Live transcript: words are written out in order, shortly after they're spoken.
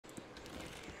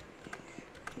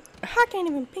I can't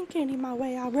even pink candy my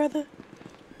way out, brother.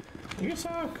 You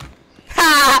suck.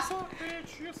 Ha! You suck,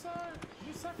 bitch. You suck.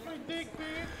 You suck my dick,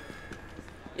 bitch.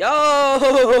 Yo!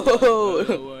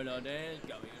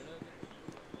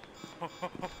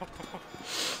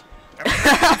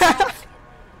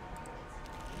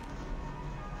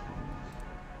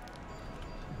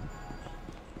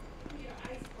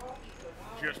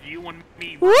 Just you and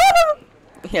me. Woo!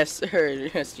 Yes, sir.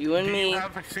 Just you and Do me. you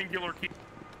have a singular key?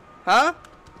 Huh?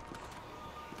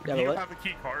 Do you have a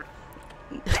key card?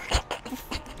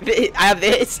 I have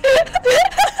this.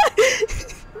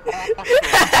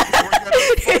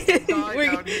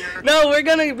 No, we're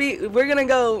gonna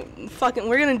go fucking,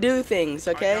 we're gonna do things,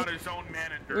 okay? I got his own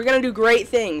manager. We're gonna do great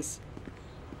things.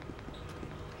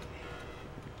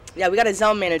 Yeah, we got a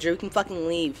zone manager, we can fucking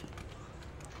leave.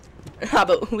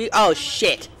 Oh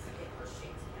shit.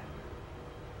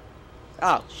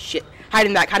 Oh shit. Hide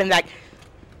him back, hide him back.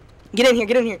 Get in here,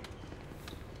 get in here.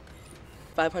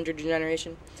 500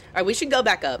 regeneration. Alright, we should go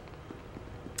back up.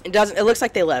 It looks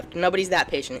like they left. Nobody's that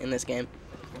patient in this game.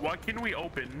 What can we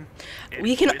open?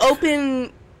 We can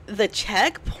open the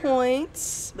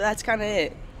checkpoints, but that's kind of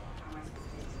it.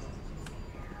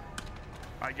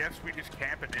 I guess we just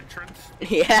camp an entrance.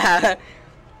 Yeah.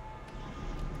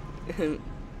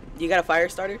 You got a fire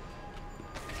starter?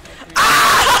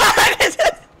 Ah!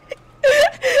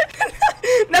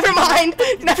 Never mind.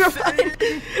 Never mind.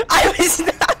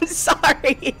 I'm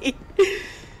sorry.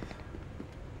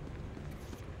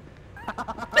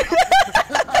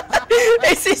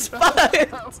 This is fun.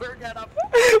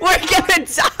 We're gonna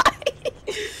die.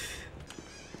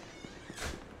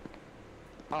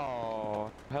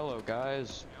 Oh, hello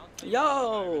guys.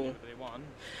 Yo.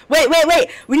 Wait.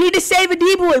 We need to save a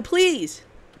D-boy, please.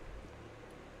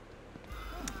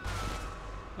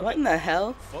 What in the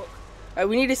hell? Alright,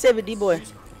 we need to save a D-boy.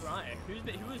 Who's crying?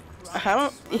 I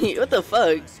don't. What the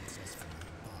fuck?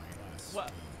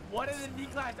 What is the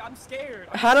D-class? I'm scared.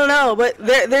 I don't know, but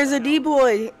there's a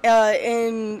D-boy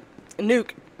in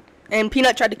Nuke, and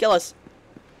Peanut tried to kill us.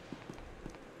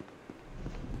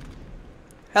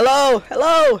 Hello.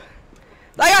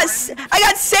 I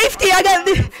got safety. I got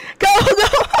go.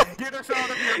 Get us out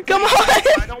of here. Come on.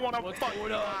 I don't want to fuck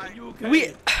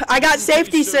Okay? I got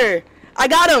safety, sir. I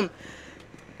got him.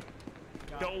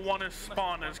 Don't want to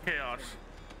spawn as chaos.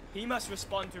 He must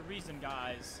respond to reason,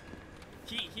 guys.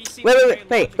 He seems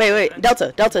Wait.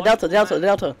 Delta.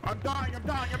 I'm dying.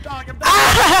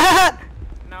 Ah!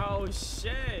 No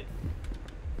shit.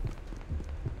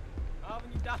 Oh,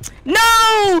 when you die.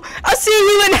 No! I'll see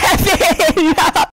you in heaven!